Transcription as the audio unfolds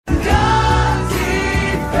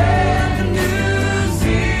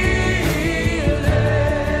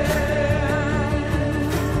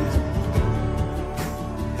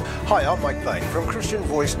Hi, I'm Mike Bain from Christian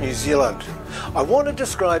Voice New Zealand. I want to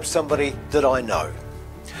describe somebody that I know.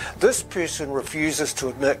 This person refuses to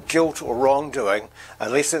admit guilt or wrongdoing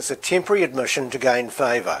unless it's a temporary admission to gain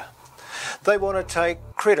favour. They want to take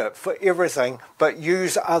credit for everything but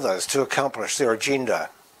use others to accomplish their agenda.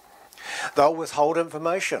 They'll withhold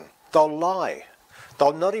information. They'll lie.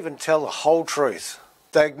 They'll not even tell the whole truth.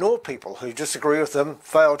 They ignore people who disagree with them,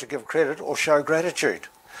 fail to give credit or show gratitude.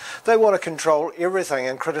 They want to control everything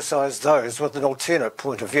and criticise those with an alternate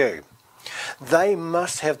point of view. They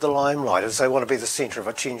must have the limelight as they want to be the centre of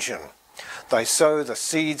attention. They sow the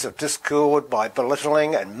seeds of discord by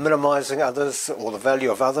belittling and minimising others or the value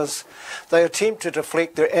of others. They attempt to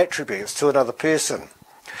deflect their attributes to another person.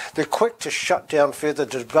 They're quick to shut down further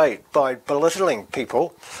debate by belittling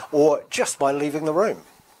people or just by leaving the room.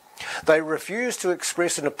 They refuse to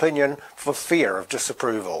express an opinion for fear of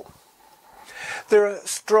disapproval. They're a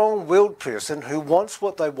strong-willed person who wants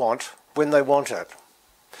what they want when they want it.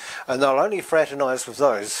 And they'll only fraternise with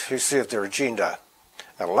those who serve their agenda.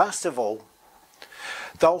 And last of all,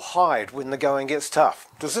 they'll hide when the going gets tough.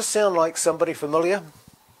 Does this sound like somebody familiar?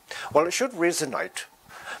 Well, it should resonate.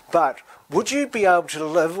 But would you be able to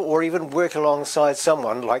live or even work alongside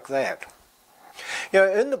someone like that? You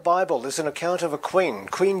know, in the Bible there's an account of a queen,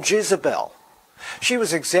 Queen Jezebel. She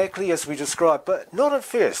was exactly as we described, but not at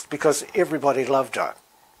first because everybody loved her.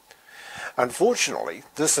 Unfortunately,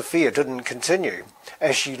 this affair didn't continue.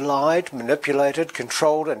 As she lied, manipulated,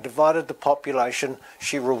 controlled and divided the population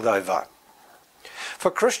she ruled over. For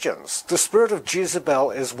Christians, the spirit of Jezebel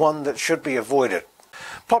is one that should be avoided.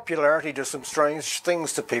 Popularity does some strange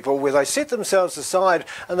things to people where they set themselves aside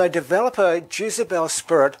and they develop a Jezebel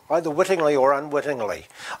spirit either wittingly or unwittingly.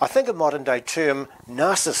 I think a modern day term,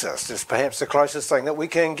 narcissist, is perhaps the closest thing that we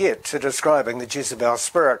can get to describing the Jezebel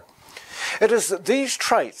spirit. It is these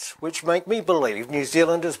traits which make me believe New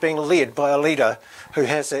Zealand is being led by a leader who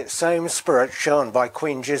has that same spirit shown by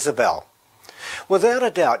Queen Jezebel. Without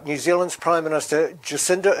a doubt, New Zealand's Prime Minister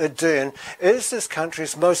Jacinda Ardern is this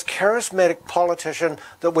country's most charismatic politician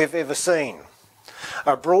that we've ever seen.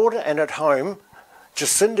 Abroad and at home,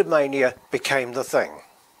 Jacinda mania became the thing.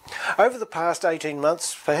 Over the past 18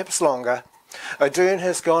 months, perhaps longer, Ardern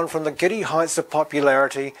has gone from the giddy heights of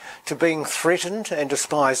popularity to being threatened and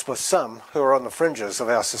despised by some who are on the fringes of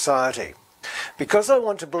our society. Because I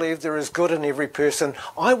want to believe there is good in every person,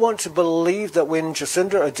 I want to believe that when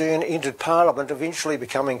Jacinda Ardern entered Parliament, eventually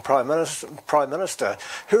becoming Prime Minister,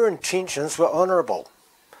 her intentions were honourable.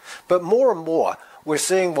 But more and more, we're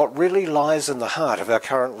seeing what really lies in the heart of our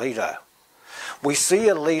current leader. We see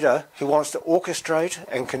a leader who wants to orchestrate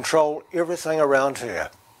and control everything around her.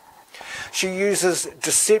 She uses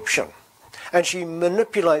deception and she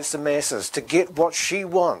manipulates the masses to get what she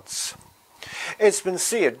wants. It's been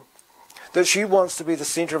said that she wants to be the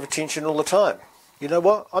centre of attention all the time. You know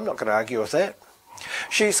what? I'm not going to argue with that.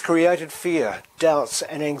 She's created fear, doubts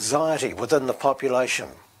and anxiety within the population.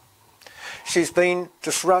 She's been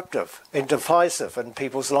disruptive and divisive in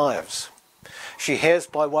people's lives. She has,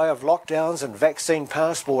 by way of lockdowns and vaccine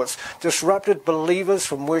passports, disrupted believers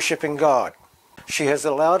from worshipping God. She has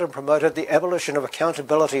allowed and promoted the abolition of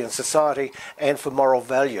accountability in society and for moral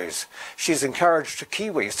values. She's encouraged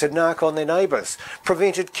Kiwis to narc on their neighbours,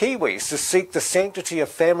 prevented Kiwis to seek the sanctity of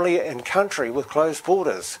family and country with closed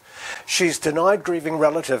borders. She's denied grieving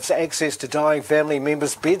relatives access to dying family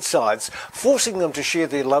members' bedsides, forcing them to share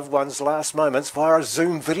their loved ones' last moments via a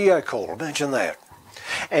Zoom video call. Imagine that.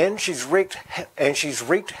 And she's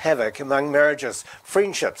wreaked havoc among marriages,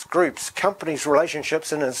 friendships, groups, companies,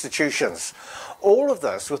 relationships and institutions. All of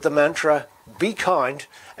this with the mantra, be kind,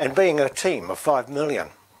 and being a team of 5 million.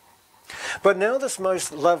 But now this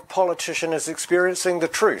most loved politician is experiencing the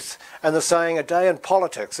truth, and the saying, a day in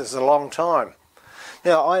politics is a long time.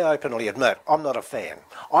 Now, I openly admit, I'm not a fan.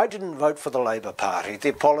 I didn't vote for the Labour Party,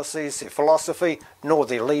 their policies, their philosophy, nor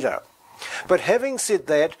their leader. But having said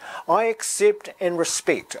that, I accept and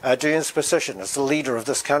respect Ardern's position as the leader of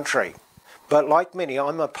this country. But like many,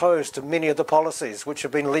 I'm opposed to many of the policies which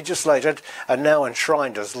have been legislated and now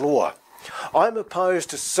enshrined as law. I'm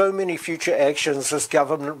opposed to so many future actions this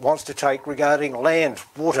government wants to take regarding land,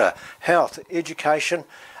 water, health, education,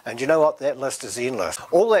 and you know what, that list is endless.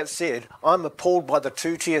 All that said, I'm appalled by the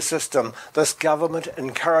two-tier system this government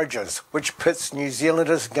encourages, which pits New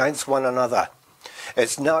Zealanders against one another.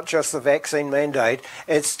 It's not just the vaccine mandate,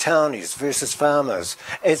 it's townies versus farmers,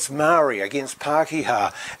 it's Maori against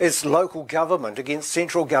Pākehā, it's local government against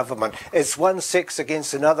central government, it's one sex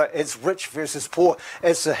against another, it's rich versus poor,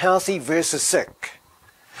 it's the healthy versus sick.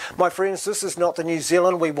 My friends, this is not the New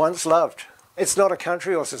Zealand we once loved. It's not a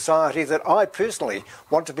country or society that I personally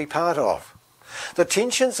want to be part of. The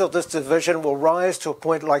tensions of this division will rise to a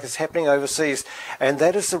point like it's happening overseas, and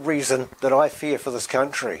that is the reason that I fear for this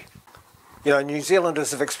country. You know, New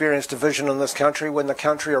Zealanders have experienced division in this country when the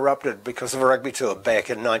country erupted because of a rugby tour back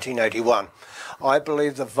in 1981. I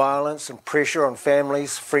believe the violence and pressure on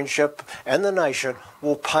families, friendship and the nation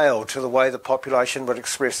will pale to the way the population would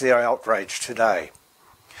express their outrage today.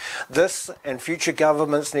 This and future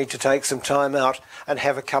governments need to take some time out and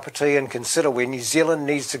have a cup of tea and consider where New Zealand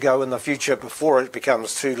needs to go in the future before it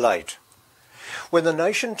becomes too late. When the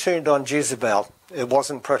nation turned on Jezebel, it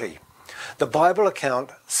wasn't pretty. The Bible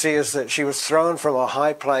account says that she was thrown from a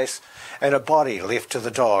high place and her body left to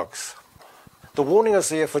the dogs. The warning is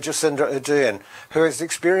there for Jacinda Ardern, who has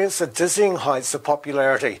experienced the dizzying heights of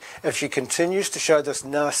popularity. If she continues to show this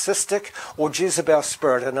narcissistic or Jezebel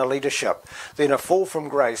spirit in her leadership, then a fall from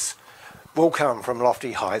grace will come from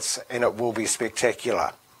lofty heights and it will be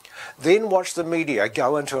spectacular. Then watch the media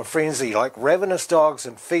go into a frenzy like ravenous dogs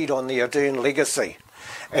and feed on the Ardern legacy.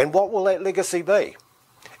 And what will that legacy be?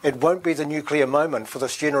 It won't be the nuclear moment for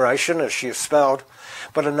this generation, as she espoused,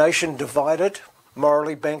 but a nation divided,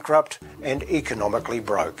 morally bankrupt and economically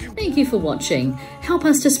broke. Thank you for watching. Help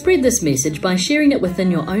us to spread this message by sharing it within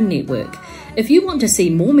your own network. If you want to see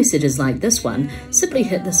more messages like this one, simply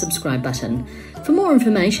hit the subscribe button. For more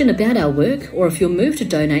information about our work, or if you're moved to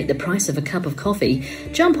donate the price of a cup of coffee,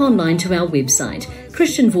 jump online to our website,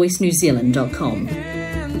 christianvoicenewzealand.com.